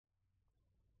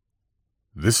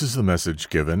This is the message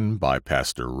given by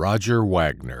Pastor Roger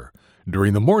Wagner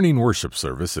during the morning worship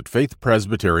service at Faith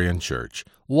Presbyterian Church,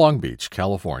 Long Beach,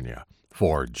 California,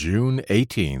 for June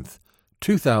 18th,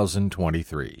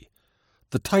 2023.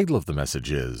 The title of the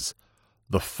message is,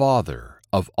 The Father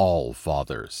of All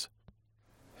Fathers.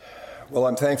 Well,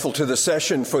 I'm thankful to the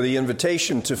session for the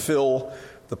invitation to fill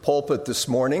the pulpit this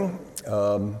morning.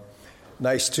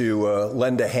 Nice to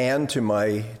lend a hand to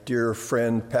my dear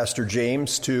friend, Pastor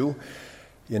James, too.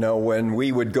 You know, when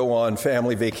we would go on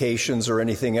family vacations or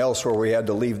anything else where we had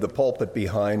to leave the pulpit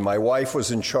behind, my wife was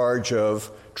in charge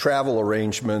of travel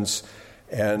arrangements,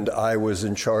 and I was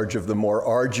in charge of the more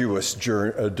arduous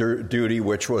duty,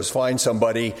 which was find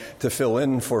somebody to fill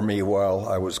in for me while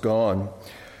I was gone.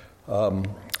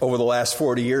 Over the last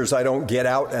 40 years, I don't get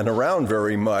out and around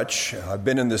very much. I've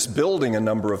been in this building a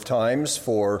number of times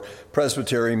for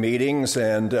presbytery meetings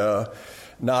and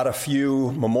not a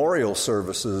few memorial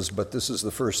services, but this is the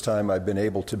first time I've been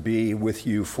able to be with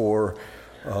you for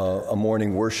a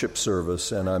morning worship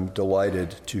service, and I'm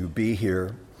delighted to be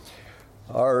here.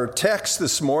 Our text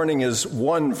this morning is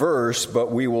one verse,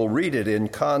 but we will read it in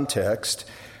context.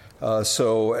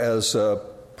 So as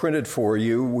printed for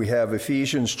you, we have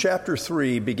Ephesians chapter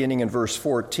 3, beginning in verse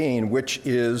 14, which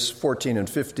is 14 and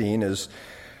 15 is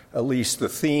at least the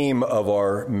theme of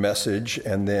our message,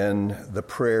 and then the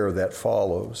prayer that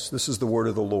follows. This is the word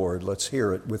of the Lord. Let's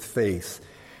hear it with faith.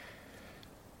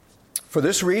 For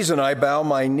this reason I bow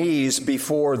my knees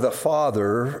before the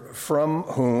Father, from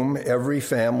whom every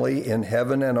family in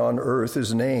heaven and on earth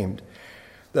is named,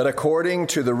 that according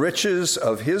to the riches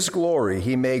of his glory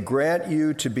he may grant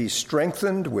you to be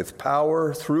strengthened with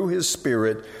power through his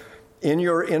Spirit in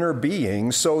your inner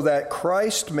being, so that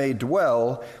Christ may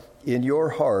dwell in your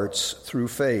hearts through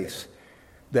faith,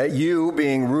 that you,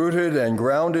 being rooted and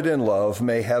grounded in love,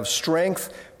 may have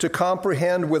strength to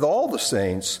comprehend with all the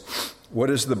saints what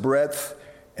is the breadth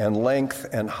and length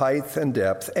and height and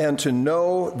depth, and to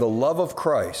know the love of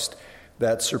Christ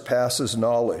that surpasses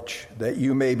knowledge, that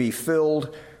you may be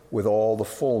filled with all the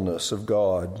fullness of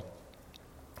God.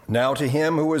 Now to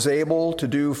him who is able to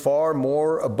do far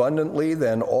more abundantly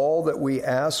than all that we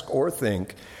ask or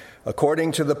think,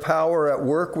 according to the power at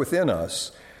work within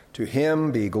us, to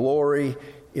him be glory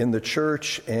in the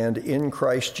church and in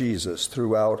Christ Jesus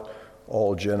throughout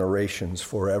all generations,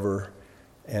 forever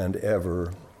and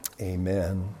ever.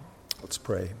 Amen. Let's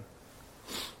pray.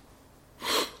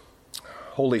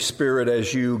 Holy Spirit,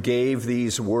 as you gave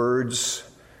these words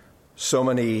so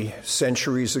many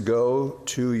centuries ago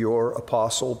to your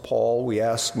apostle Paul, we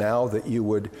ask now that you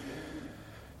would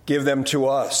give them to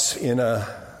us in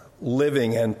a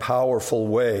living and powerful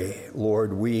way.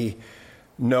 Lord, we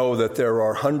know that there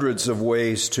are hundreds of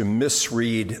ways to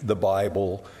misread the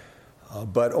Bible,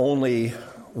 but only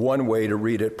one way to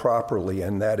read it properly,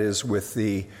 and that is with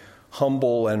the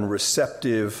humble and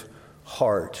receptive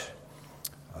heart.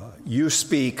 You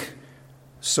speak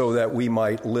so that we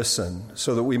might listen,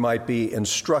 so that we might be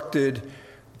instructed,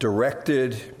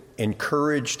 directed,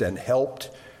 encouraged, and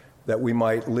helped, that we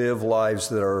might live lives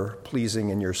that are pleasing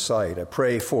in your sight. I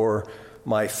pray for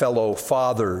my fellow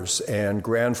fathers and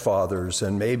grandfathers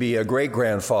and maybe a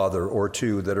great-grandfather or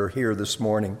two that are here this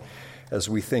morning as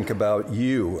we think about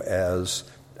you as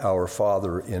our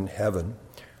Father in heaven.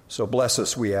 So bless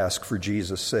us, we ask, for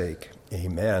Jesus' sake.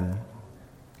 Amen.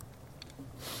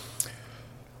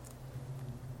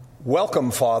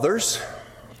 Welcome, fathers,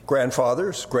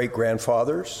 grandfathers,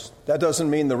 great-grandfathers. That doesn't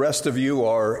mean the rest of you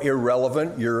are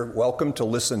irrelevant. You're welcome to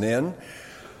listen in.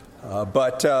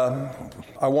 But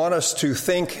I want us to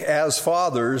think as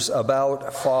fathers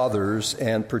about fathers,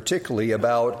 and particularly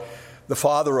about the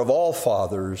Father of all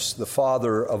fathers, the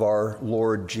Father of our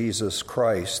Lord Jesus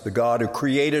Christ, the God who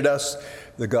created us,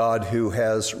 the God who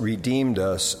has redeemed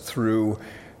us through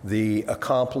the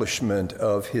accomplishment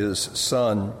of his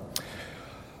Son.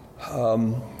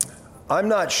 I'm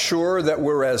not sure that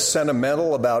we're as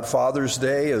sentimental about Father's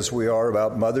Day as we are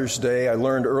about Mother's Day. I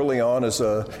learned early on as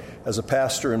a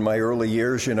pastor in my early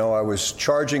years, I was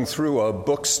charging through a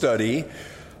book study,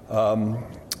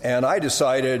 and I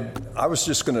decided I was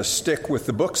just going to stick with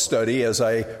the book study as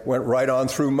I went right on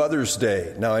through Mother's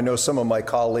Day. Now, I know some of my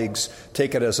colleagues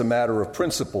take it as a matter of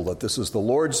principle that this is the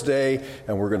Lord's Day,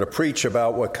 and we're going to preach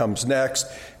about what comes next,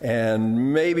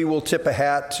 and maybe we'll tip a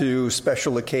hat to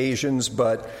special occasions,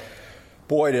 but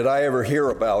boy, did I ever hear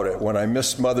about it when I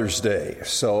missed Mother's Day.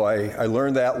 So I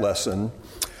learned that lesson.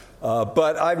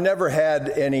 But I've never had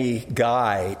any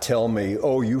guy tell me,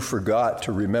 oh, you forgot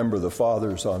to remember the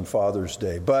fathers on Father's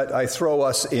Day. But I throw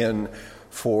us in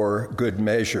for good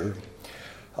measure.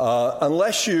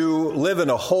 Unless you live in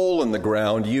a hole in the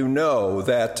ground, you know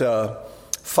that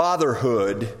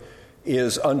fatherhood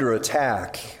is under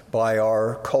attack by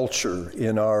our culture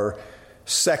in our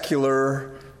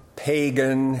secular,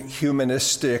 pagan,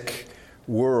 humanistic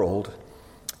world.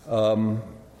 And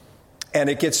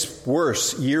it gets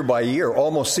worse year by year,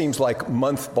 almost seems like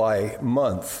month by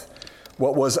month.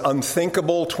 What was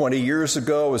unthinkable 20 years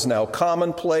ago is now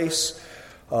commonplace.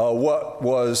 What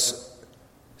was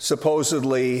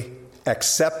supposedly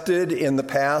accepted in the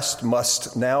past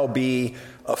must now be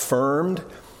affirmed.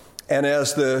 And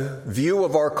as the view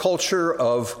of our culture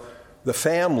of the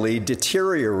family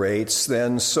deteriorates,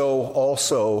 then so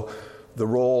also the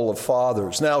role of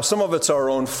fathers. Now, some of it's our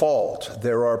own fault.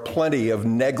 There are plenty of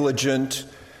negligent,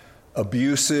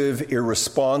 abusive,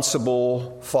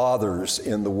 irresponsible fathers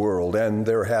in the world, and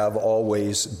there have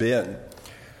always been.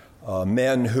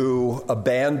 Men who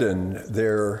abandon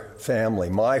their family.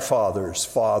 My father's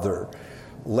father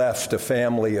left a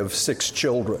family of 6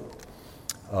 children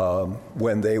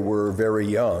when they were very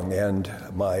young, and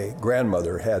my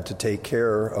grandmother had to take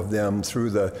care of them through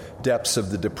the depths of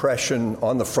the Depression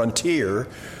on the frontier,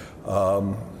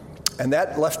 and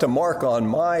that left a mark on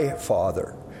my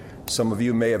father. Some of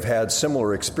you may have had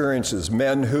similar experiences.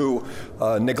 Men who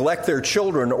neglect their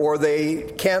children, or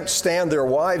they can't stand their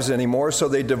wives anymore, so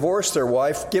they divorce their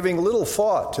wife, giving little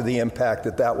thought to the impact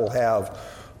that that will have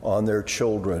on their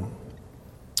children.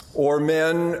 Or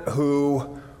men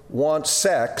who want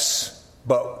sex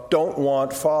but don't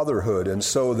want fatherhood, and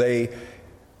so they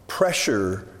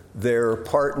pressure their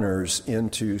partners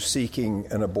into seeking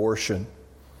an abortion.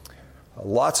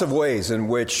 Lots of ways in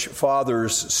which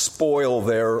fathers spoil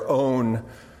their own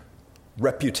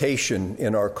reputation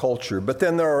in our culture. But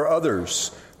then there are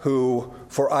others who,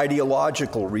 for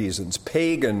ideological reasons,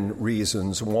 pagan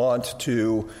reasons, want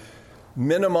to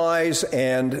minimize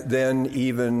and then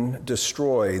even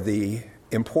destroy the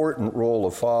important role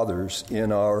of fathers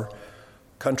in our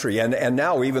country. And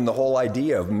now even the whole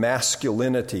idea of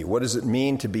masculinity. What does it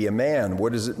mean to be a man?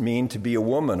 What does it mean to be a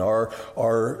woman?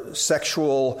 Are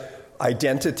sexual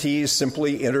identities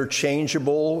simply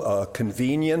interchangeable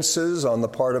conveniences on the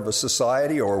part of a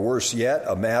society, or worse yet,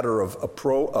 a matter of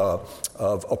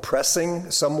oppressing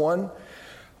someone?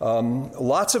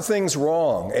 Lots of things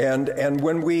wrong. And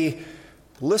when we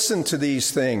listen to these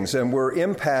things and we're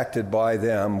impacted by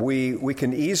them, we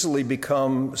can easily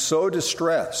become so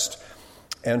distressed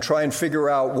and try and figure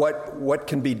out what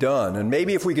can be done. And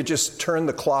maybe if we could just turn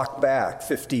the clock back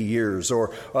 50 years or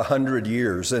 100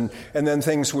 years, and then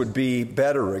things would be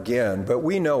better again. But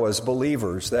we know as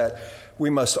believers that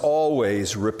we must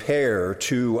always repair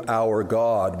to our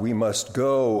God. We must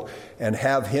go and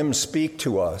have Him speak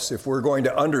to us if we're going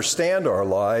to understand our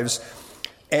lives,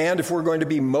 and if we're going to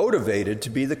be motivated to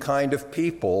be the kind of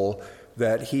people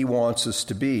that He wants us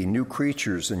to be, new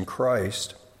creatures in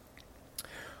Christ.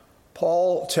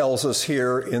 Paul tells us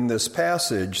here in this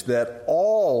passage that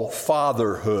all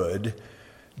fatherhood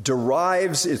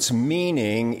derives its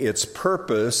meaning, its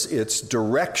purpose, its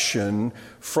direction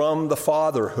from the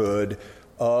fatherhood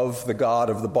of the God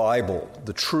of the Bible,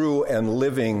 the true and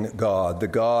living God, the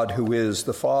God who is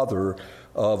the Father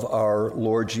of our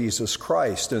Lord Jesus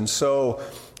Christ. And so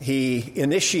he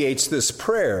initiates this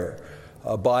prayer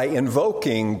by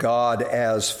invoking God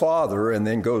as Father, and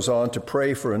then goes on to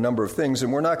pray for a number of things.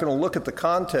 And we're not going to look at the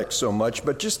context so much,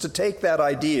 but just to take that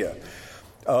idea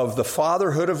of the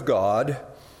fatherhood of God,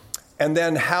 and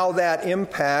then how that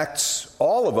impacts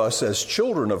all of us as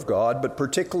children of God, but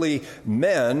particularly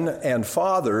men and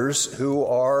fathers who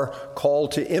are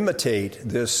called to imitate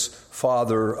this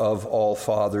Father of all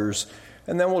fathers.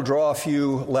 And then we'll draw a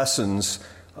few lessons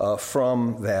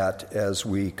from that as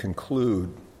we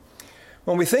conclude.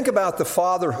 When we think about the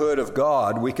fatherhood of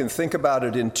God, we can think about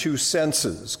it in two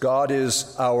senses. God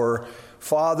is our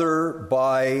Father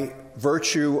by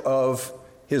virtue of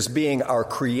His being our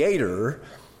Creator,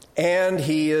 and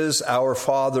He is our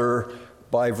Father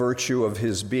by virtue of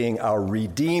His being our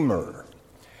Redeemer.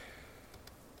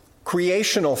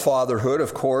 Creational fatherhood,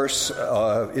 of course,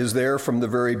 is there from the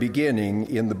very beginning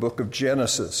in the book of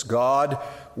Genesis. God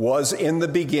was in the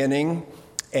beginning,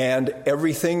 and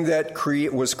everything that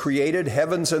was created,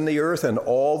 heavens and the earth and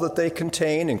all that they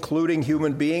contain, including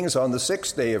human beings on the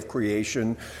sixth day of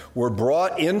creation, were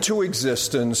brought into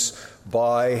existence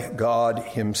by God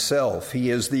Himself. He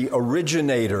is the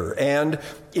originator, and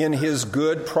in His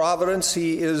good providence,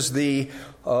 He is the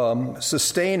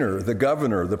sustainer, the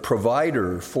governor, the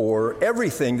provider for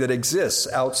everything that exists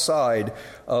outside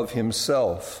of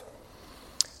Himself.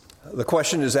 The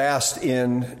question is asked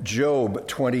in Job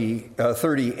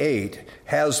 38,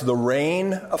 has the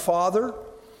rain a father?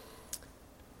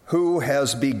 Who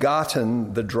has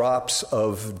begotten the drops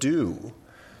of dew?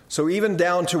 So even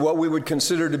down to what we would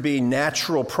consider to be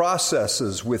natural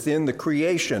processes within the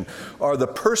creation are the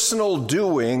personal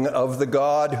doing of the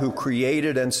God who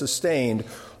created and sustained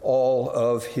all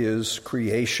of his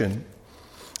creation.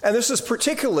 And this is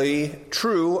particularly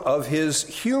true of his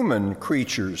human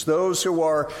creatures, those who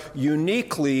are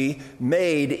uniquely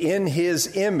made in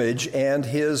his image and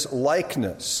his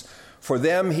likeness. For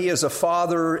them, he is a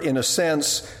father, in a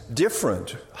sense,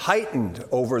 different, heightened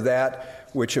over that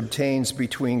which obtains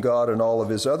between God and all of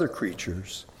his other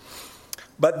creatures.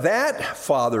 But that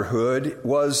fatherhood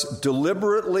was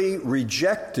deliberately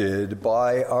rejected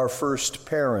by our first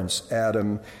parents,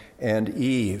 Adam and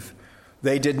Eve.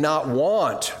 They did not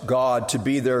want God to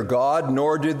be their God,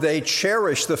 nor did they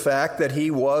cherish the fact that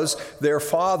he was their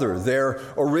father, their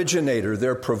originator,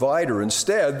 their provider.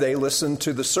 Instead, they listened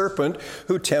to the serpent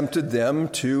who tempted them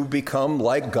to become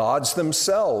like gods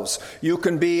themselves. You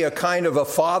can be a kind of a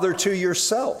father to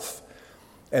yourself.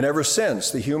 And ever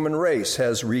since, the human race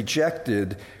has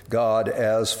rejected God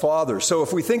as Father. So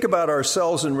if we think about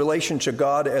ourselves in relation to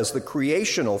God as the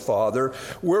creational Father,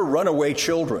 we're runaway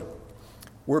children.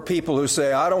 We're people who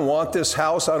say, I don't want this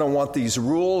house, I don't want these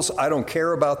rules, I don't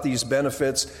care about these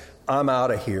benefits, I'm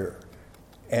out of here.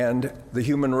 And the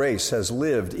human race has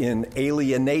lived in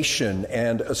alienation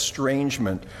and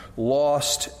estrangement,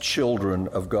 lost children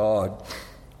of God.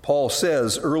 Paul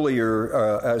says in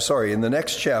the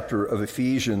next chapter of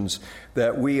Ephesians,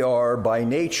 that we are by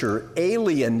nature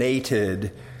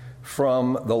alienated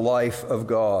from the life of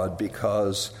God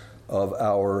because of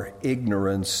our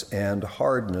ignorance and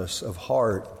hardness of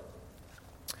heart.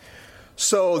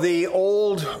 So the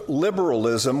old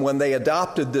liberalism, when they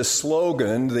adopted this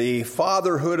slogan, the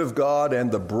fatherhood of God and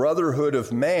the brotherhood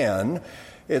of man,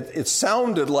 it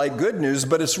sounded like good news,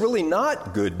 but it's really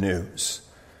not good news,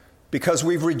 because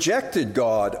we've rejected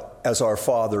God as our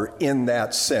Father in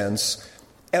that sense.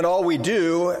 And all we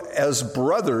do as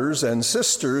brothers and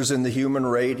sisters in the human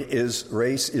race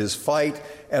is fight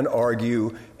and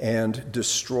argue and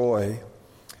destroy.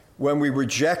 When we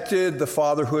rejected the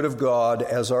fatherhood of God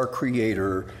as our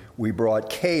Creator, we brought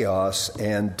chaos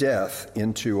and death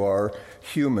into our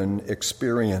human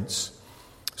experience.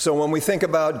 So when we think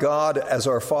about God as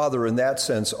our Father in that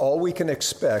sense, all we can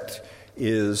expect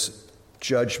is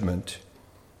judgment.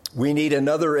 We need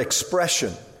another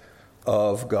expression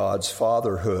of God's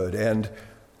fatherhood. And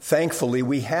thankfully,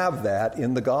 we have that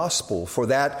in the gospel. For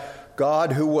that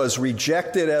God who was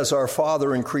rejected as our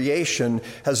Father in creation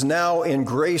has now in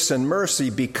grace and mercy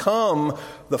become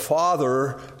the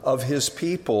Father of his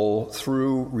people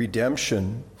through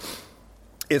redemption.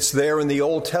 It's there in the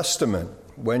Old Testament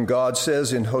when God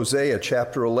says in Hosea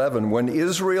chapter 11, when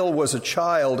Israel was a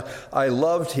child, I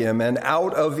loved him, and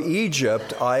out of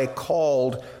Egypt I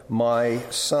called my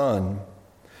son.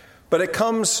 But it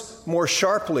comes more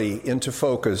sharply into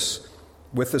focus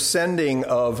with the sending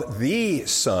of the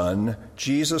Son,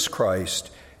 Jesus Christ,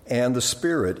 and the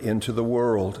Spirit into the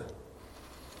world.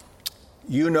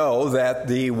 You know that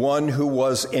the one who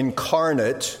was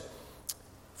incarnate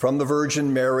from the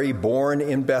Virgin Mary, born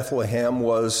in Bethlehem,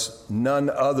 was none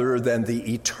other than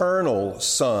the eternal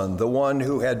Son, the one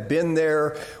who had been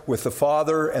there with the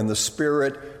Father and the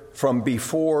Spirit from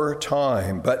before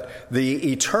time. But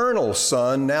the eternal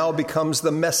Son now becomes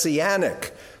the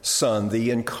messianic Son, the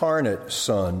incarnate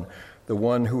Son, the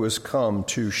one who has come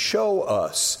to show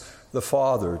us the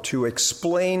Father, to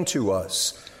explain to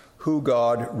us who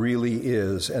God really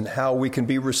is and how we can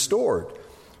be restored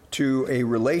to a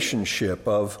relationship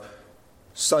of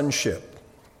sonship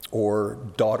or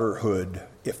daughterhood,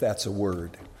 if that's a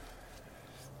word.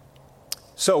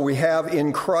 So we have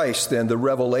in Christ then the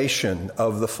revelation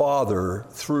of the Father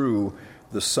through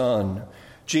the Son.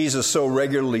 Jesus so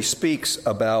regularly speaks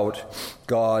about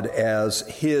God as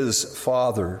his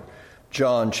Father.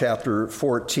 John chapter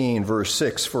 14, verse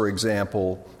 6, for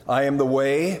example, I am the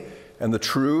way and the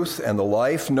truth and the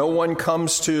life. No one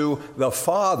comes to the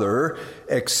Father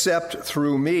except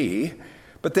through me.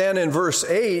 But then in verse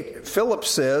 8, Philip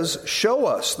says, show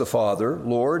us the Father,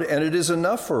 Lord, and it is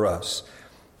enough for us.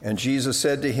 And Jesus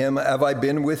said to him, have I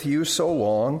been with you so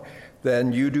long,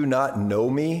 then you do not know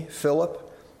me, Philip?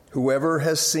 Whoever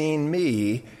has seen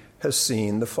me has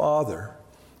seen the Father.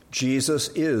 Jesus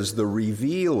is the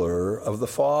revealer of the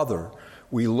Father.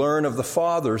 We learn of the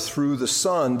Father through the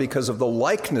Son because of the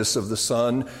likeness of the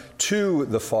Son to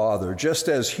the Father. Just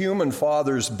as human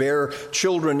fathers bear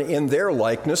children in their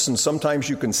likeness, and sometimes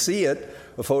you can see it,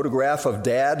 a photograph of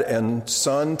dad and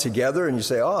son together, and you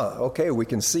say, okay, we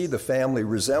can see the family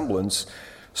resemblance.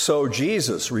 So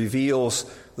Jesus reveals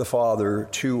the Father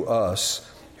to us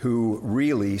who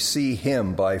really see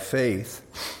him by faith.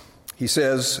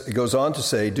 He goes on to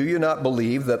say, "Do you not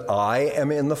believe that I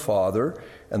am in the Father,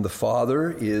 and the Father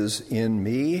is in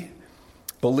me?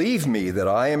 Believe me that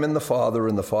I am in the Father,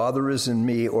 and the Father is in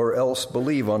me, or else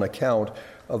believe on account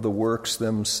of the works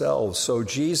themselves." So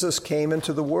Jesus came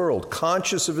into the world,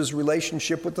 conscious of his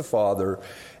relationship with the Father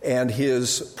and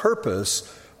his purpose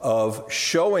of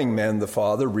showing men the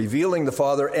Father, revealing the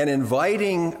Father, and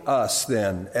inviting us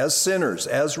then, as sinners,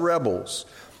 as rebels,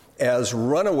 as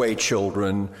runaway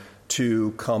children,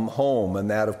 to come home. And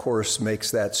that, of course,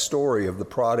 makes that story of the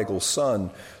prodigal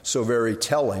son so very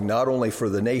telling, not only for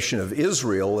the nation of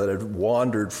Israel that had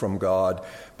wandered from God,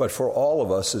 but for all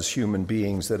of us as human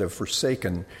beings that have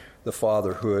forsaken the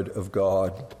fatherhood of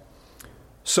God.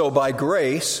 So by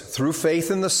grace, through faith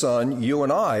in the Son, you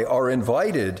and I are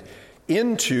invited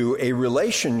into a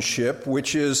relationship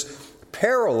which is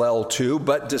parallel to,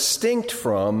 but distinct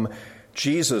from,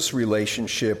 Jesus'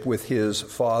 relationship with his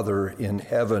Father in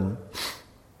heaven.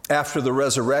 After the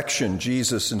resurrection,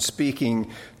 Jesus, in speaking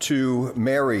to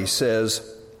Mary, says,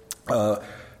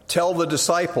 "Tell the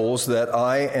disciples that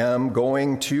I am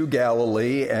going to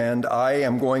Galilee, and I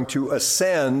am going to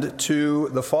ascend to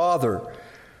the Father.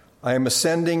 I am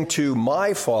ascending to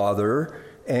my Father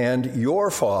and your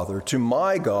Father, to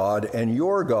my God and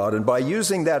your God." And by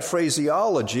using that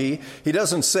phraseology, he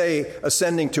doesn't say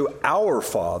ascending to our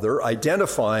Father,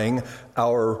 identifying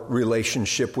our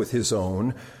relationship with his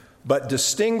own, but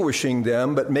distinguishing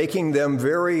them, but making them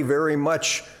very, very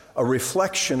much a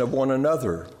reflection of one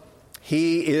another.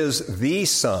 He is the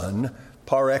Son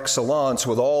par excellence,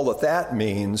 with all that that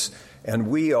means, and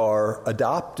we are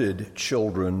adopted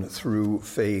children through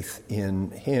faith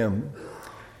in him.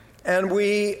 And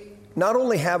we not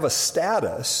only have a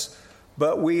status,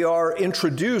 but we are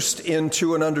introduced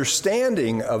into an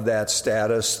understanding of that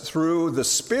status through the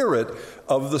Spirit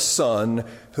of the Son,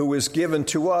 who is given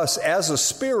to us as a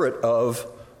spirit of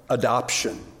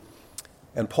adoption.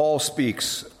 And Paul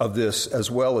speaks of this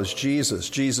as well as Jesus.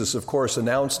 Jesus, of course,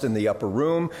 announced in the upper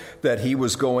room that he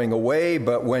was going away,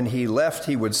 but when he left,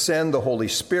 he would send the Holy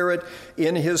Spirit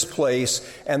in his place,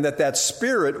 and that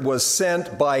Spirit was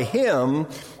sent by him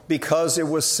because it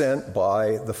was sent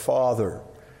by the Father.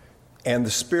 And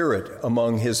the Spirit,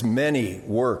 among his many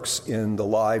works in the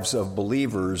lives of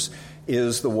believers,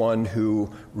 is the one who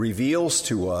reveals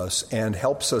to us and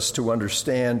helps us to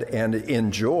understand and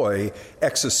enjoy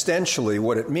existentially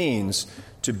what it means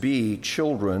to be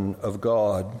children of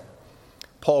God.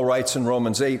 Paul writes in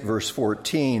Romans 8, verse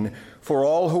 14, "For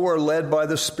all who are led by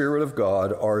the Spirit of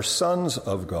God are sons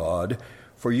of God.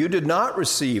 For you did not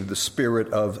receive the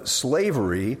spirit of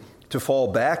slavery to fall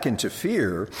back into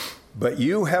fear, but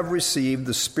you have received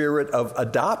the spirit of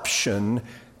adoption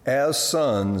as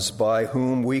sons, by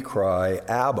whom we cry,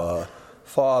 Abba,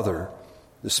 Father."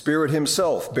 The Spirit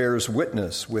himself bears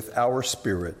witness with our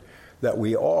spirit that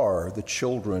we are the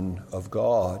children of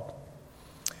God.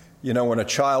 You know, when a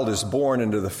child is born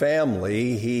into the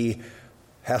family, he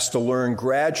has to learn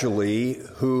gradually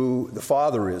who the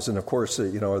father is. And of course, are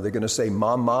they going to say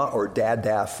mama or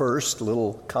dada first? A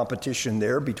little competition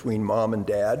there between mom and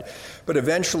dad. But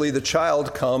eventually the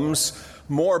child comes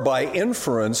more by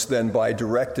inference than by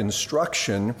direct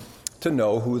instruction to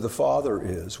know who the Father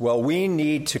is. Well, we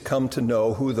need to come to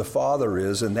know who the Father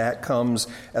is, and that comes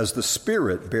as the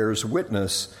Spirit bears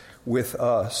witness with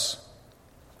us.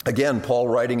 Again, Paul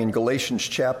writing in Galatians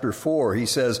chapter 4, he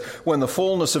says, "When the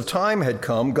fullness of time had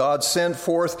come, God sent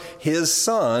forth his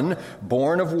Son,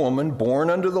 born of woman,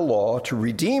 born under the law, to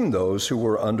redeem those who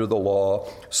were under the law,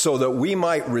 so that we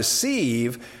might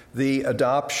receive the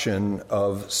adoption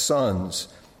of sons.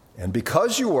 And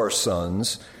because you are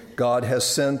sons, God has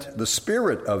sent the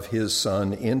Spirit of his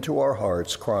Son into our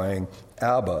hearts, crying,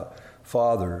 Abba,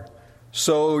 Father.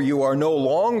 So you are no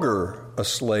longer a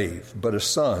slave, but a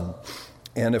son.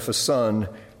 And if a son,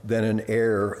 then an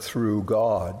heir through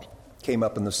God." Came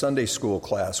up in the Sunday school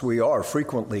class. We are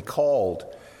frequently called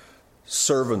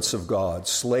servants of God,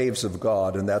 slaves of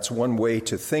God, and that's one way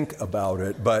to think about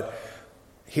it. But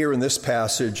here in this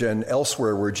passage and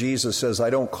elsewhere where Jesus says, "I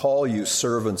don't call you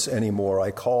servants anymore,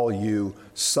 I call you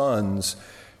sons,"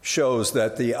 shows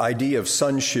that the idea of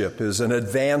sonship is an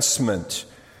advancement,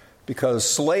 because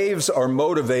slaves are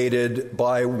motivated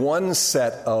by one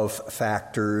set of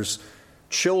factors.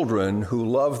 Children who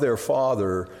love their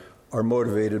father are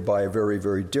motivated by a very,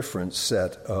 very different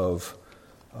set of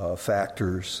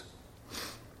factors.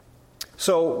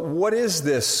 So what is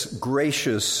this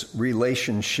gracious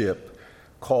relationship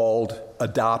called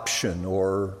adoption,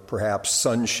 or perhaps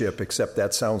sonship, except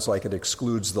that sounds like it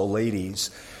excludes the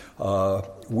ladies?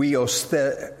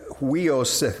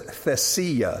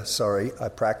 huiothesia. Sorry, I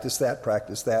practiced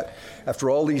that. After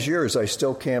all these years, I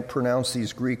still can't pronounce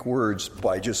these Greek words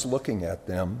by just looking at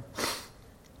them.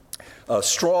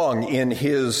 Strong, in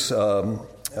his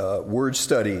word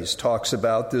studies, talks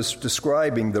about this,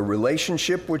 describing the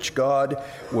relationship which God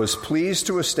was pleased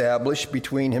to establish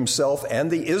between himself and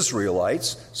the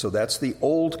Israelites. So that's the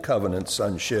old covenant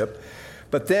sonship.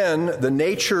 But then the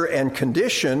nature and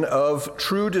condition of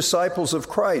true disciples of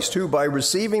Christ, who by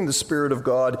receiving the Spirit of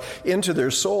God into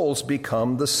their souls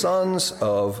become the sons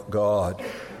of God.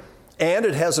 And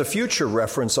it has a future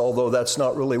reference, although that's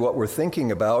not really what we're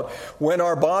thinking about. When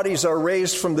our bodies are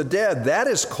raised from the dead, that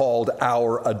is called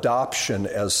our adoption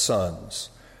as sons.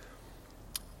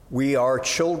 We are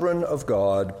children of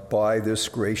God by this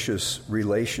gracious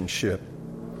relationship.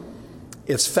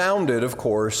 It's founded, of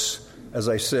course, as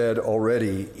I said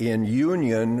already, in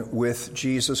union with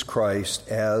Jesus Christ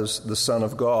as the Son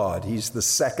of God. He's the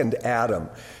second Adam.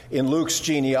 In Luke's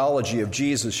genealogy of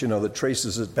Jesus, that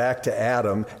traces it back to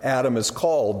Adam, Adam is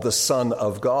called the Son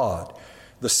of God.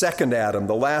 The second Adam,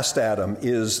 the last Adam,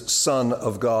 is Son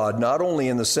of God, not only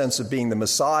in the sense of being the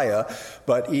Messiah,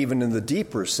 but even in the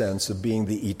deeper sense of being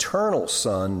the eternal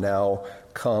Son now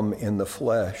come in the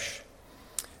flesh.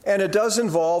 And it does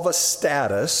involve a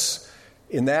status.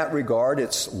 In that regard,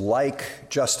 it's like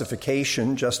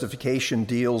justification. Justification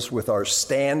deals with our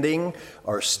standing,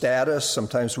 our status.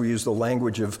 Sometimes we use the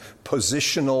language of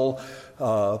positional,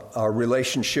 our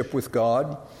relationship with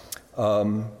God.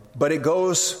 But it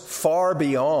goes far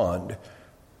beyond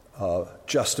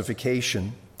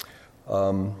justification.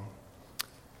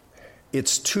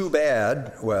 It's too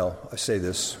bad, I say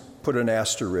this, put an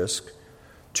asterisk,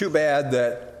 too bad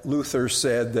that Luther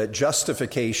said that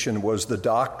justification was the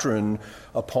doctrine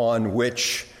upon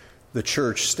which the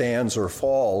church stands or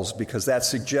falls, because that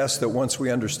suggests that once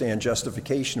we understand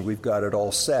justification, we've got it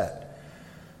all set.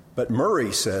 But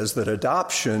Murray says that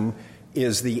adoption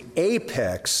is the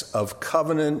apex of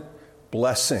covenant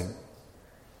blessing.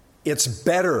 It's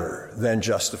better than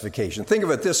justification. Think of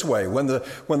it this way. When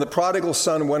the prodigal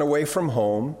son went away from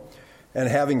home, and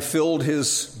having filled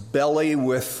his belly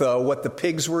with what the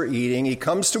pigs were eating, he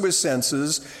comes to his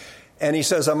senses and he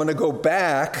says, I'm going to go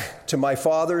back to my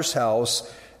father's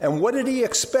house. And what did he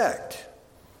expect?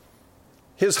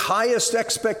 His highest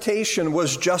expectation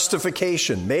was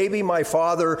justification. Maybe my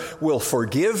father will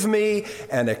forgive me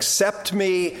and accept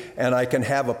me, and I can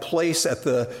have a place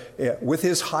with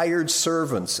his hired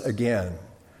servants again.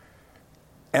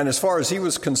 And as far as he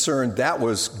was concerned, that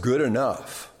was good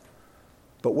enough.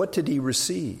 But what did he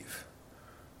receive?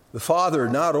 The father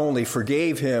not only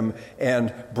forgave him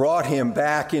and brought him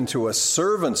back into a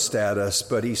servant status,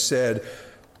 but he said,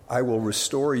 I will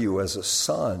restore you as a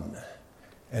son.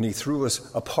 And he threw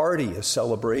us a party, a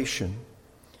celebration.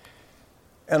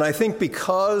 And I think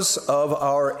because of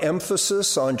our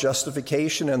emphasis on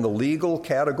justification and the legal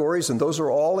categories, and those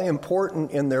are all important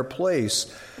in their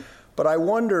place, but I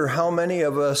wonder how many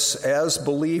of us as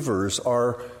believers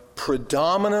are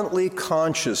predominantly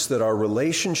conscious that our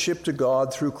relationship to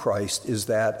God through Christ is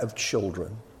that of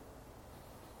children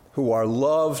who are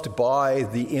loved by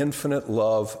the infinite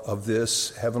love of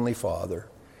this Heavenly Father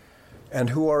and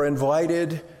who are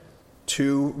invited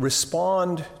to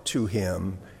respond to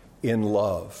Him in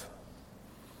love.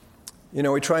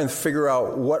 We try and figure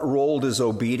out what role does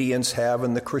obedience have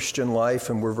in the Christian life,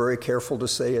 and we're very careful to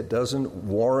say it doesn't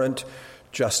warrant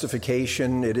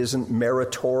justification, it isn't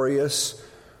meritorious.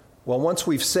 Well, once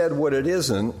we've said what it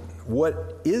isn't,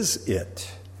 what is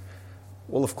it?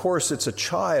 Well, of course, it's a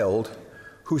child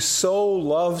who so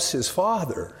loves his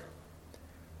father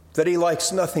that he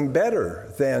likes nothing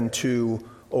better than to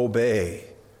obey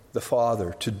the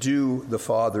Father, to do the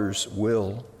Father's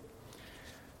will.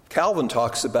 Calvin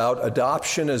talks about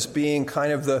adoption as being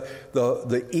kind of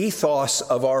the ethos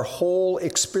of our whole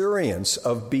experience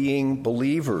of being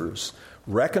believers,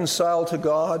 reconciled to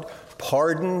God,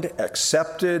 pardoned,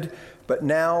 accepted, but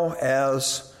now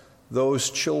as those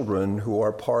children who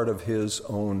are part of His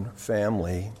own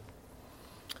family.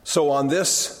 So on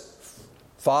this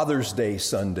Father's Day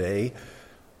Sunday,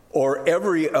 or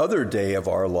every other day of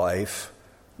our life,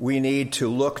 we need to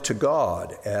look to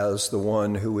God as the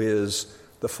one who is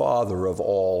the Father of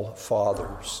all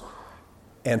fathers,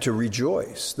 and to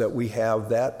rejoice that we have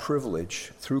that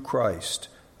privilege through Christ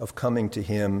of coming to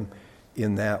Him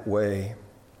in that way.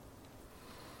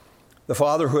 The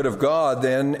fatherhood of God,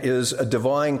 then, is a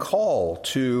divine call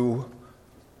to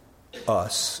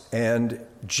us, and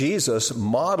Jesus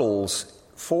models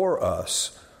for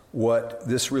us what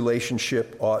this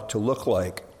relationship ought to look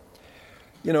like.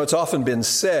 You know, it's often been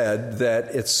said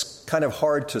that it's kind of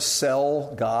hard to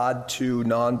sell God to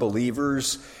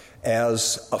non-believers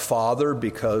as a father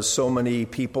because so many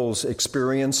people's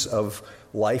experience of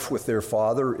life with their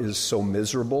father is so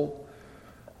miserable.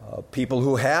 People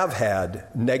who have had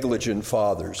negligent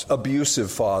fathers,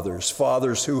 abusive fathers,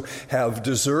 fathers who have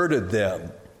deserted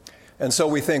them. And so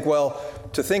we think, well,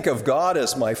 to think of God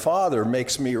as my father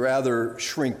makes me rather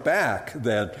shrink back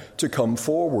than to come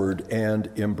forward and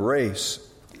embrace.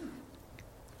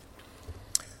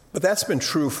 But that's been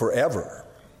true forever.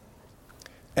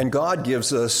 And God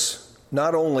gives us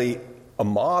not only a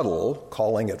model,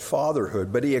 calling it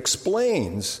fatherhood, but he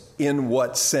explains in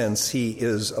what sense he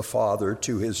is a father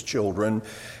to his children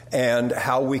and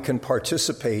how we can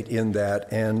participate in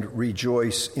that and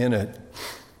rejoice in it.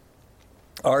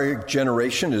 Our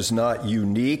generation is not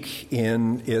unique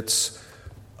in its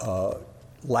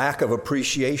lack of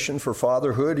appreciation for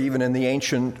fatherhood. Even in the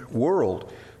ancient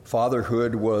world,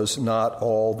 fatherhood was not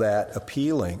all that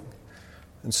appealing.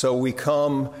 And so we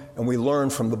come and we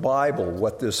learn from the Bible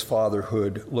what this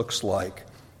fatherhood looks like.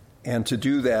 And to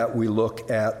do that, we look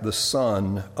at the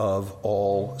Son of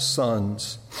all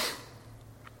sons.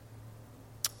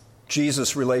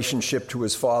 Jesus' relationship to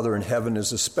his Father in heaven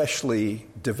is especially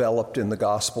developed in the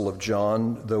Gospel of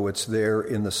John, though it's there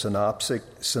in the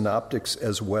synoptics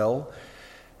as well.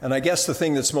 And I guess the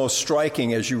thing that's most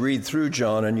striking as you read through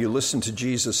John and you listen to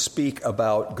Jesus speak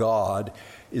about God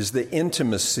is the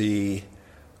intimacy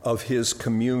of his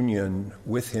communion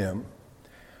with him.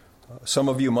 Some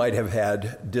of you might have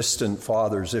had distant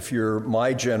fathers. If you're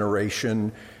my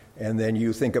generation, and then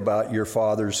you think about your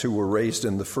fathers who were raised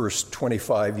in the first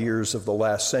 25 years of the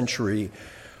last century,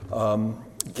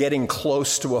 getting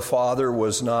close to a father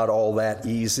was not all that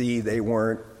easy. They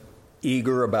weren't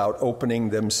eager about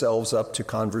opening themselves up to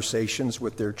conversations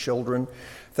with their children.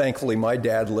 Thankfully, my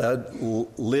dad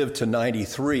lived to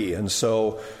 93, and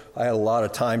so I had a lot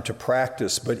of time to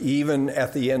practice. But even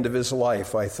at the end of his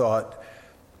life, I thought,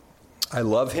 I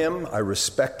love him, I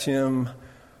respect him,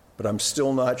 but I'm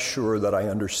still not sure that I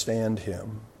understand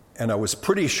him. And I was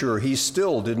pretty sure he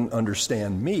still didn't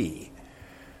understand me.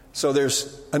 So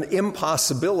there's an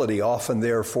impossibility often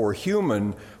there for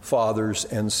human fathers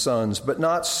and sons, but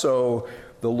not so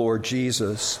the Lord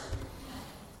Jesus.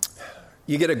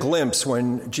 You get a glimpse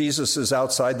when Jesus is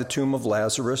outside the tomb of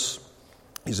Lazarus.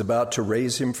 He's about to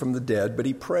raise him from the dead, but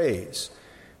he prays.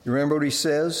 You remember what he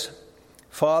says?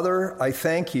 Father, I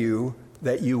thank you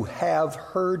that you have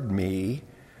heard me.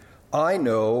 I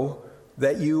know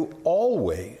that you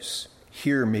always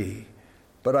hear me.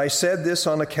 But I said this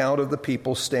on account of the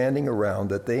people standing around,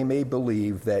 that they may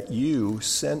believe that you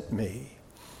sent me.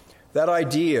 That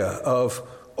idea of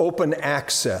open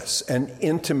access and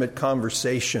intimate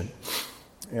conversation.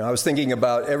 You know, I was thinking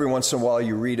about every once in a while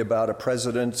you read about a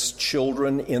president's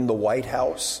children in the White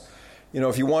House. You know,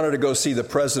 if you wanted to go see the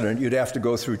president, you'd have to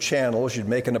go through channels. You'd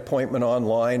make an appointment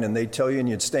online, and they'd tell you, and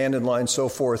you'd stand in line, so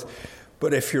forth.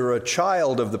 But if you're a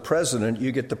child of the president,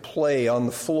 you get to play on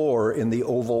the floor in the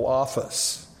Oval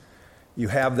Office. You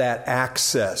have that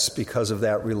access because of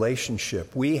that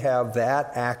relationship. We have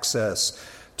that access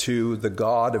to the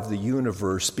God of the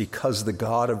universe because the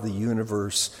God of the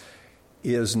universe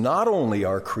is not only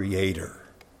our creator,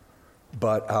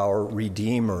 but our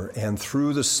Redeemer, and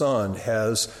through the Son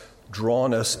has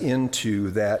drawn us into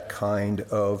that kind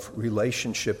of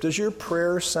relationship. Does your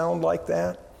prayer sound like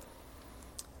that?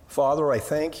 Father, I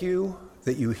thank you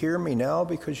that you hear me now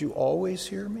because you always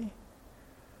hear me.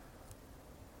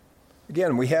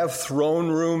 Again, we have throne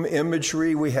room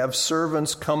imagery. We have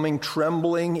servants coming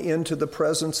trembling into the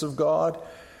presence of God.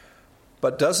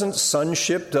 But doesn't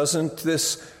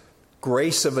this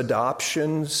grace of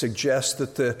adoption suggest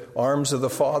that the arms of the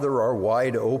Father are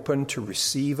wide open to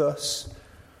receive us?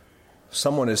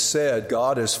 Someone has said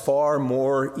God is far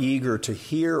more eager to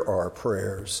hear our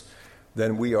prayers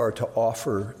than we are to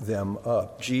offer them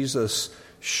up. Jesus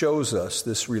shows us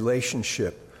this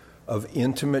relationship of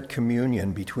intimate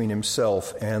communion between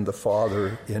himself and the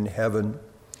Father in heaven.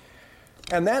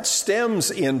 And that stems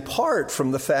in part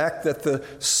from the fact that the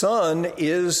Son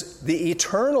is the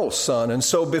eternal Son. And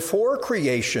so before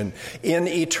creation, in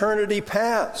eternity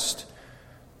past,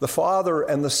 the Father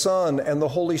and the Son and the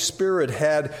Holy Spirit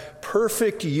had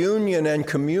perfect union and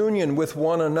communion with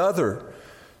one another,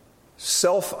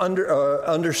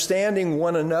 understanding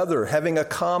one another, having a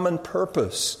common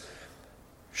purpose,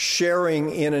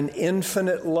 sharing in an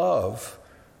infinite love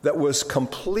that was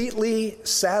completely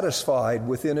satisfied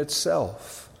within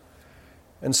itself.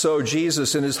 And so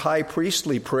Jesus, in his high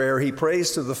priestly prayer, he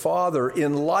prays to the Father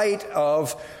in light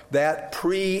of that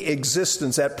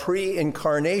pre-existence, that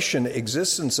pre-incarnation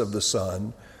existence of the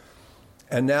Son.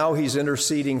 And now he's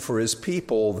interceding for his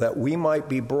people that we might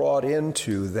be brought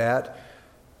into that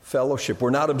fellowship. We're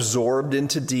not absorbed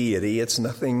into deity. It's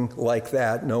nothing like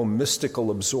that, no mystical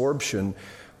absorption,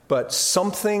 but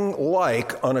something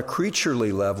like, on a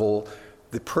creaturely level,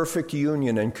 the perfect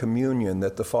union and communion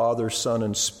that the Father, Son,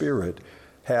 and Spirit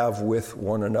have with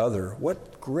one another.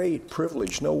 What great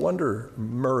privilege. No wonder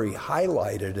Murray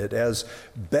highlighted it as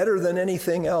better than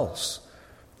anything else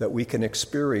that we can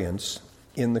experience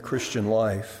in the Christian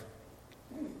life.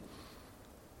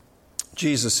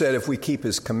 Jesus said if we keep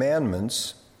his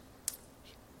commandments,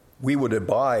 we would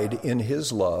abide in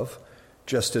his love,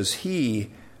 just as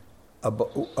he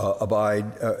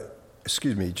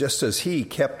just as he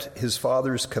kept his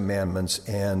Father's commandments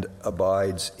and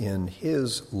abides in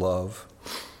his love.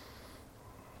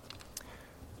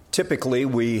 Typically,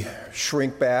 we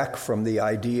shrink back from the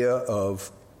idea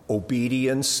of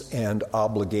obedience and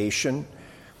obligation.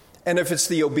 And if it's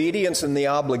the obedience and the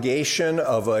obligation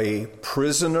of a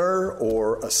prisoner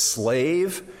or a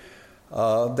slave,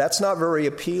 that's not very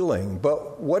appealing.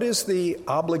 But what is the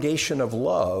obligation of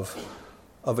love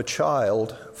of a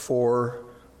child for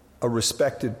a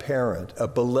respected parent, a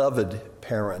beloved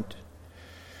parent?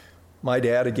 My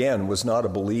dad, again, was not a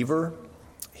believer.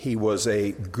 He was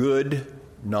a good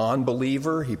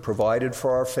non-believer. He provided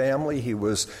for our family. He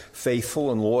was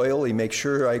faithful and loyal. He made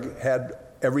sure I had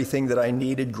everything that I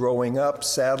needed growing up.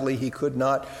 Sadly, he could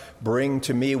not bring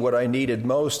to me what I needed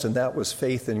most, and that was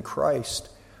faith in Christ.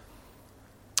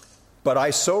 But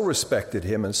I so respected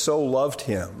him and so loved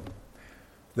him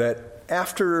that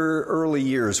after early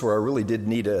years where I really did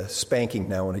need a spanking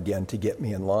now and again to get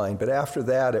me in line, but after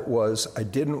that I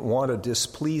didn't want to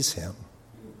displease him.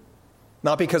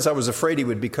 Not because I was afraid he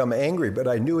would become angry, but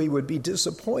I knew he would be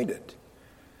disappointed.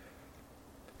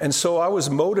 And so I was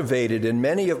motivated in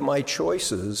many of my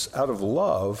choices out of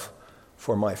love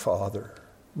for my father,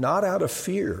 not out of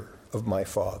fear of my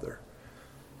father.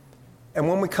 And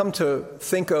when we come to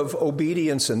think of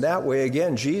obedience in that way,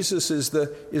 again, Jesus is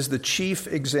the chief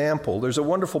example. There's a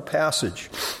wonderful passage.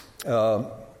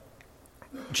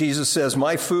 Jesus says,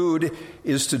 "My food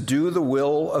is to do the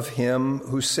will of him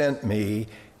who sent me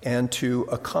and to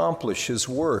accomplish his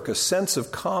work," a sense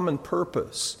of common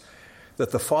purpose,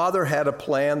 that the Father had a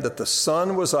plan that the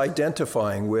Son was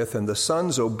identifying with, and the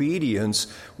Son's obedience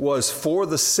was for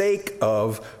the sake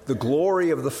of the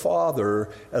glory of the Father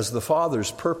as the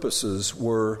Father's purposes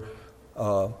were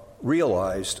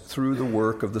realized through the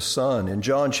work of the Son. In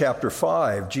John chapter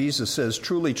 5, Jesus says,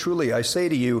 "Truly, truly, I say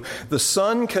to you, the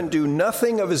Son can do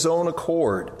nothing of his own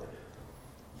accord,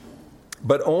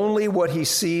 but only what he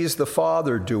sees the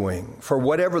Father doing. For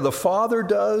whatever the Father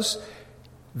does,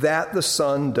 that the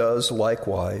Son does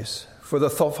likewise. For the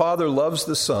Father loves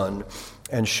the Son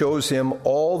and shows him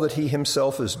all that he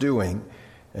himself is doing,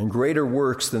 and greater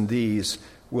works than these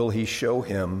will he show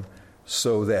him,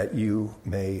 so that you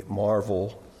may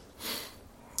marvel."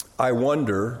 I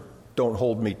wonder, don't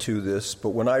hold me to this, but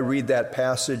when I read that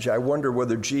passage, I wonder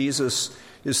whether Jesus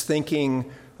is thinking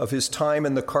of his time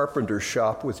in the carpenter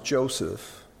shop with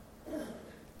Joseph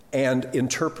and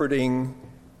interpreting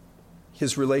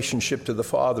his relationship to the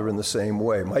Father in the same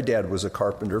way. My dad was a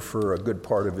carpenter for a good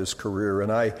part of his career,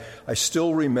 and I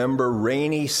still remember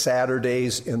rainy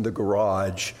Saturdays in the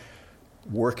garage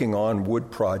working on wood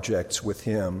projects with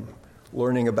him,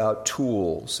 learning about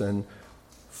tools and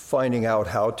finding out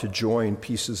how to join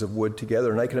pieces of wood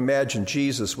together. And I can imagine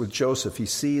Jesus with Joseph. He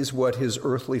sees what his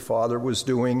earthly father was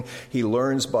doing. He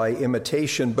learns by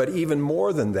imitation. But even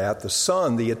more than that, the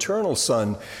Son, the eternal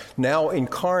Son, now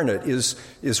incarnate, is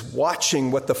watching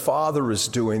what the Father is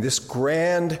doing. This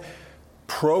grand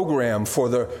program for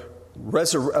the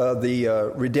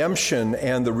redemption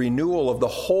and the renewal of the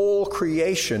whole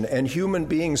creation and human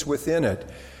beings within it.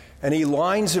 And he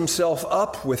lines himself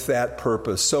up with that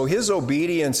purpose. So his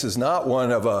obedience is not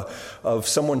one of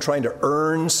someone trying to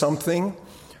earn something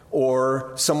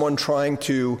or someone trying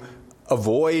to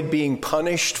avoid being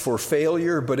punished for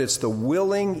failure, but it's the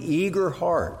willing, eager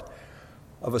heart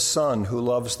of a son who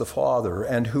loves the Father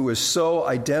and who is so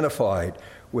identified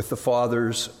with the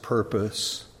Father's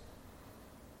purpose.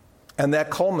 And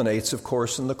that culminates, of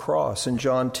course, in the cross. In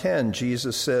John 10,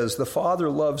 Jesus says, "The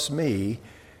Father loves me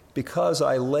because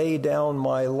I lay down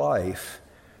my life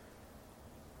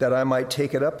that I might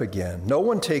take it up again. No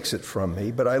one takes it from me,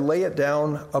 but I lay it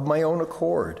down of my own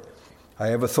accord. I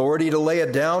have authority to lay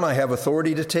it down. I have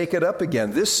authority to take it up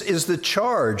again." This is the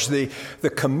charge, the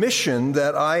commission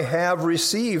that I have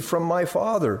received from my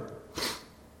Father.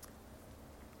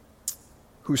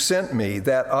 who sent me,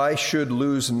 that I should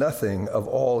lose nothing of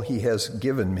all he has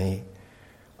given me.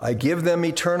 I give them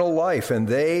eternal life, and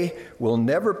they will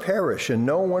never perish, and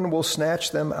no one will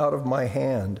snatch them out of my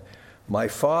hand. My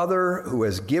Father, who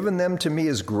has given them to me,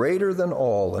 is greater than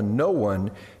all, and no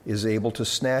one is able to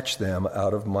snatch them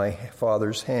out of my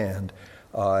Father's hand.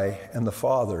 I and the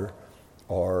Father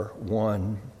are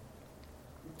one.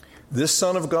 This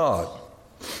Son of God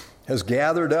has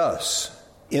gathered us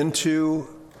into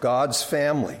God's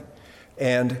family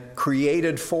and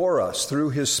created for us through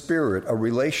his Spirit a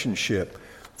relationship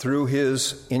through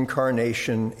his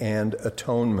incarnation and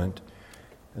atonement.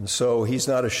 And so he's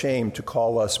not ashamed to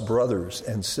call us brothers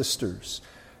and sisters,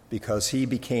 because he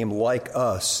became like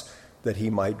us that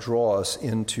he might draw us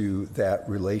into that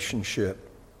relationship.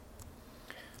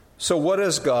 So what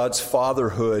does God's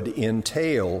fatherhood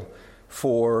entail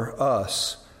for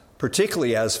us,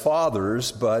 particularly as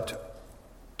fathers, but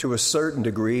to a certain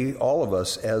degree, all of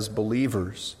us as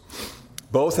believers,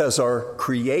 both as our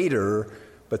Creator,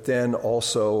 but then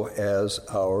also as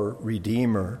our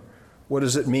Redeemer? What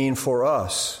does it mean for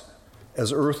us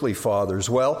as earthly fathers?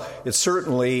 Well, it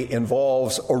certainly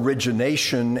involves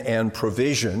origination and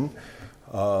provision,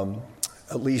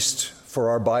 at least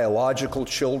for our biological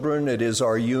children. It is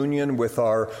our union with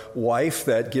our wife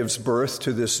that gives birth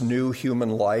to this new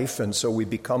human life, and so we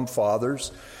become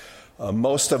fathers.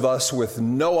 Most of us with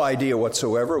no idea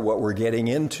whatsoever what we're getting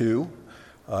into.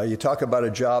 You talk about a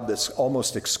job that's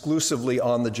almost exclusively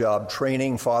on-the-job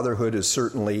training. Fatherhood is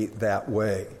certainly that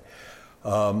way.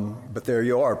 But there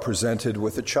you are, presented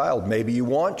with a child. Maybe you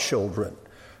want children,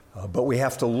 but we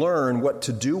have to learn what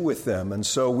to do with them. And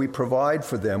so we provide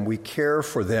for them, we care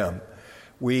for them,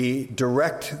 we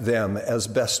direct them as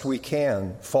best we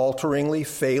can, falteringly,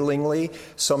 failingly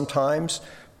sometimes,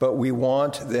 but we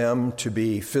want them to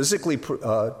be physically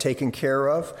taken care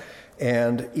of,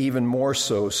 and even more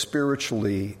so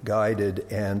spiritually guided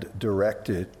and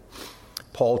directed.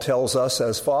 Paul tells us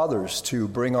as fathers to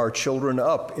bring our children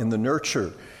up in the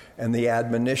nurture and the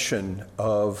admonition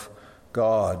of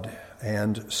God.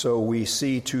 And so we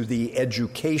see to the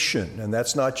education, and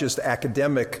that's not just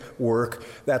academic work,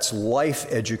 that's life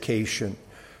education,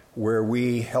 where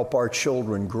we help our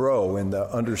children grow in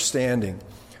the understanding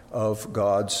of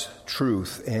God's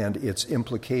truth and its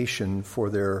implication for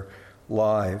their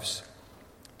lives.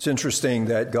 It's interesting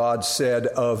that God said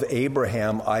of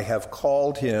Abraham, I have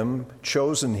called him,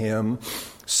 chosen him,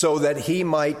 so that he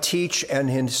might teach and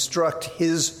instruct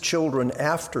his children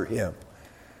after him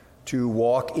to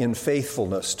walk in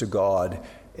faithfulness to God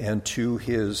and to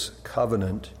his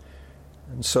covenant.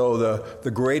 And so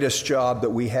the greatest job that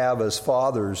we have as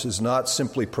fathers is not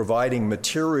simply providing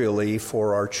materially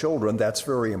for our children. That's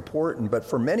very important. But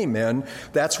for many men,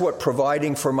 that's what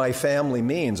providing for my family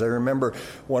means. I remember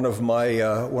one of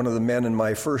the men in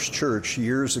my first church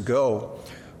years ago.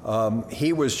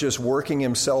 He was just working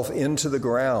himself into the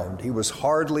ground. He was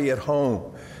hardly at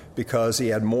home because he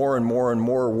had more and more and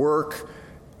more work.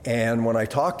 And when I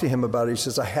talked to him about it, he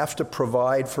says, I have to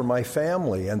provide for my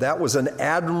family. And that was an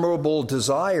admirable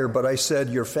desire, but I said,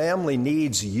 your family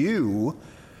needs you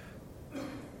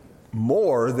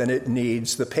more than it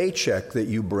needs the paycheck that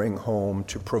you bring home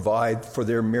to provide for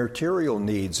their material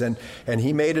needs. And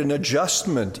he made an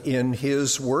adjustment in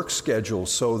his work schedule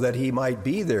so that he might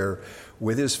be there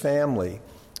with his family,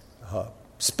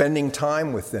 spending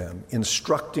time with them,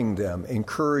 instructing them,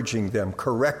 encouraging them,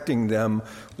 correcting them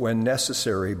when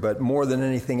necessary, but more than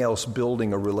anything else,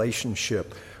 building a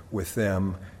relationship with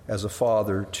them as a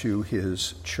father to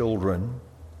his children.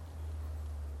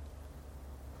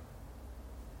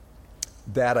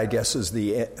 That, I guess, is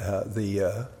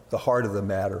the heart of the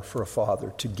matter for a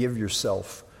father, to give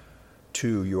yourself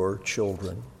to your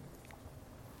children.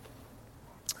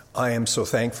 I am so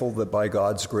thankful that by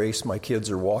God's grace, my kids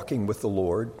are walking with the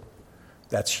Lord.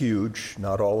 That's huge.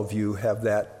 Not all of you have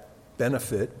that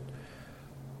benefit.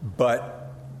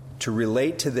 But to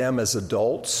relate to them as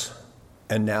adults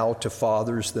and now to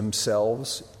fathers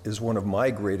themselves is one of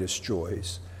my greatest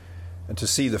joys. And to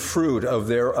see the fruit of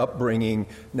their upbringing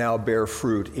now bear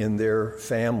fruit in their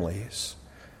families.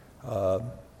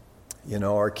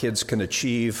 Our kids can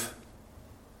achieve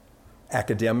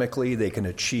academically, they can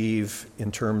achieve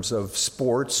in terms of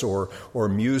sports or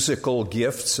musical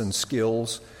gifts and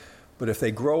skills. But if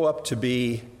they grow up to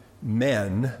be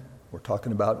men, we're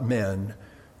talking about men,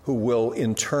 who will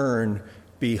in turn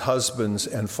be husbands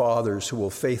and fathers who will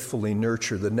faithfully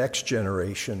nurture the next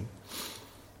generation.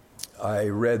 I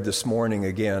read this morning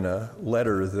again a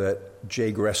letter that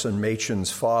J. Gresham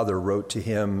Machen's father wrote to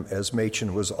him as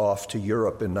Machen was off to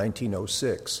Europe in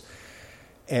 1906.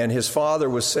 And his father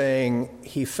was saying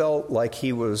he felt like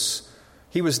he was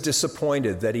He was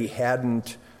disappointed that he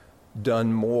hadn't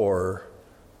done more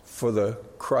for the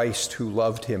Christ who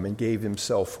loved him and gave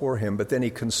himself for him, but then he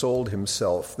consoled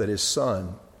himself that his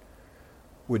son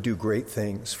would do great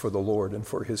things for the Lord and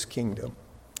for his kingdom,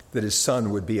 that his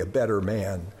son would be a better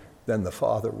man than the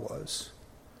father was.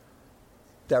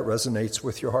 That resonates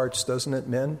with your hearts, doesn't it,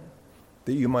 men?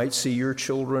 That you might see your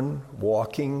children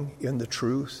walking in the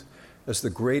truth as the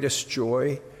greatest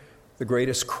joy, the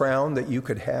greatest crown that you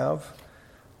could have.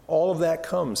 All of that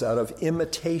comes out of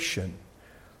imitation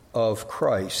of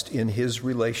Christ in his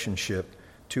relationship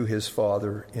to his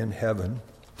Father in heaven.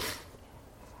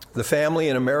 The family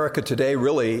in America today,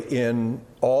 really in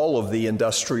all of the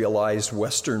industrialized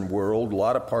Western world, a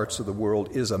lot of parts of the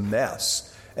world, is a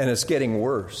mess, and it's getting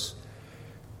worse.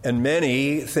 And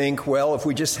many think, well, if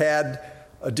we just had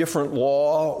a different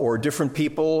law or different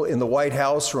people in the White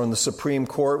House or on the Supreme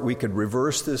Court, we could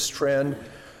reverse this trend.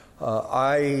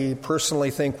 I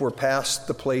personally think we're past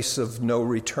the place of no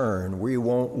return. We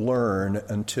won't learn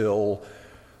until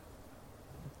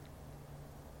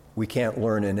we can't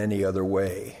learn in any other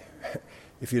way.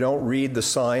 If you don't read the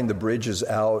sign, the bridge is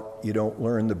out, you don't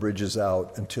learn the bridge is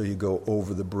out until you go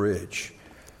over the bridge.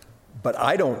 But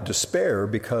I don't despair,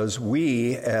 because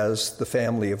we, as the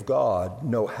family of God,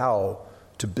 know how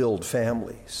to build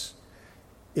families.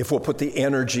 If we'll put the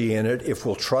energy in it, if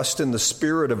we'll trust in the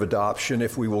spirit of adoption,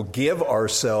 if we will give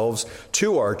ourselves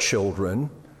to our children,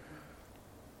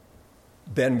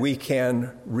 then we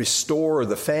can restore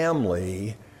the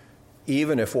family,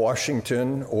 even if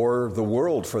Washington, or the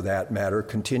world for that matter,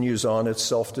 continues on its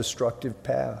self-destructive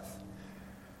path.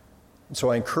 And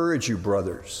so I encourage you,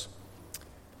 brothers,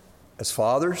 as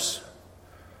fathers,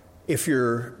 if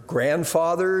you're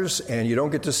grandfathers and you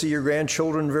don't get to see your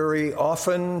grandchildren very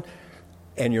often,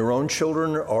 and your own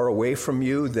children are away from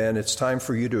you, then it's time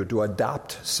for you to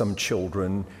adopt some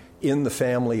children in the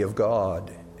family of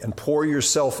God and pour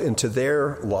yourself into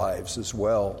their lives as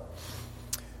well.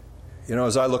 You know,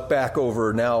 as I look back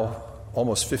over now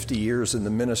almost 50 years in the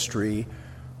ministry,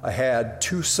 I had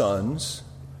 2 sons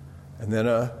and then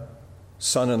a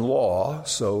son-in-law,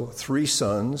 so 3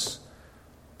 sons.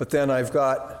 But then I've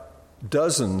got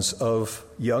dozens of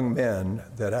young men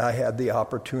that I had the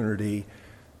opportunity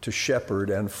to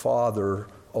shepherd and father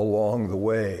along the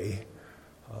way.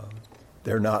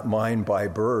 They're not mine by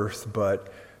birth,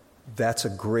 but that's a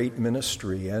great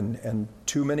ministry. And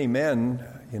too many men,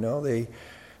 you know,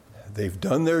 they've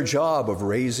done their job of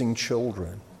raising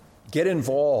children. Get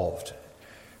involved.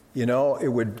 You know, it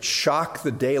would shock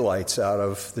the daylights out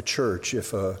of the church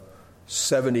if a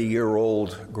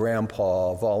 70-year-old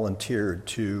grandpa volunteered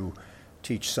to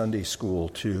teach Sunday school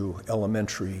to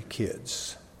elementary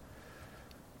kids.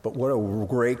 But what a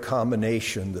great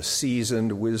combination, the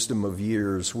seasoned wisdom of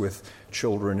years with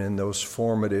children in those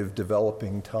formative,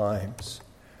 developing times.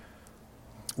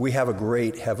 We have a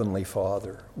great Heavenly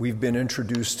Father. We've been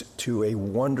introduced to a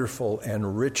wonderful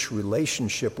and rich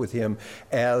relationship with Him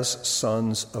as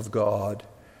sons of God.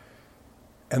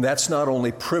 And that's not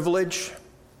only privilege,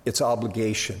 it's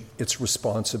obligation, it's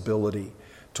responsibility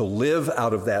to live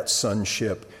out of that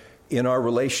sonship in our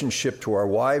relationship to our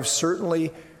wives,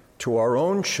 certainly to our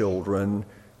own children,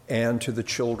 and to the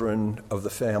children of the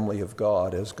family of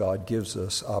God as God gives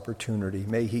us opportunity.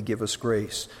 May He give us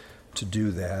grace to do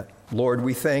that. Lord,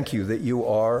 we thank You that You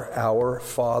are our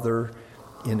Father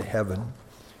in heaven,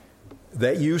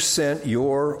 that You sent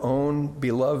Your own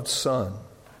beloved Son,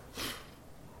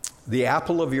 the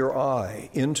apple of Your eye,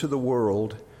 into the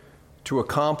world to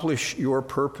accomplish Your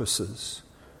purposes,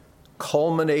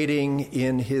 culminating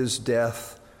in His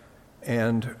death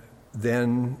and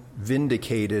then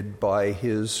vindicated by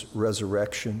His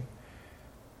resurrection.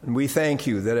 And we thank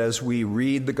You that as we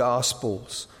read the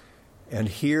Gospels and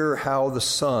hear how the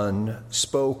Son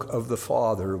spoke of the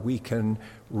Father, we can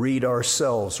read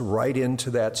ourselves right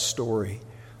into that story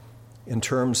in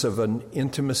terms of an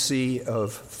intimacy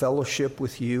of fellowship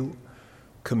with You,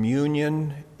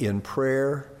 communion in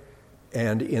prayer,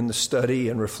 and in the study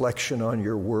and reflection on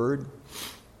Your Word.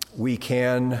 We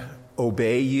can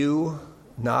obey You,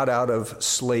 not out of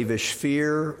slavish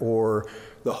fear or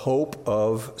the hope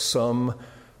of some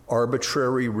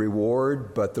arbitrary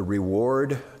reward, but the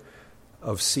reward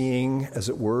of seeing, as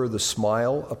it were, the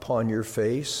smile upon Your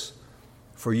face.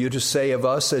 For You to say of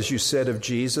us, as You said of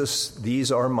Jesus,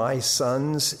 "These are My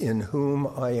sons in whom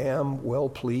I am well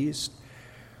pleased."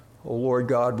 Oh, Lord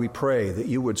God, we pray that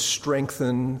You would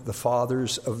strengthen the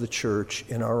fathers of the church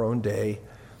in our own day,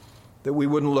 that we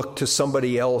wouldn't look to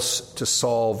somebody else to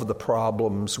solve the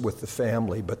problems with the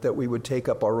family, but that we would take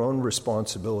up our own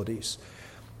responsibilities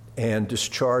and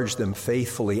discharge them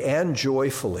faithfully and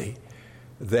joyfully,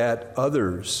 that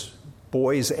others,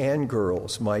 boys and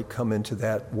girls, might come into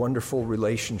that wonderful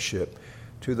relationship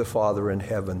to the Father in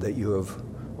heaven that you have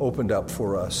opened up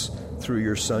for us through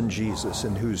your Son Jesus,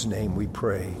 in whose name we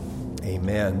pray.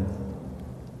 Amen.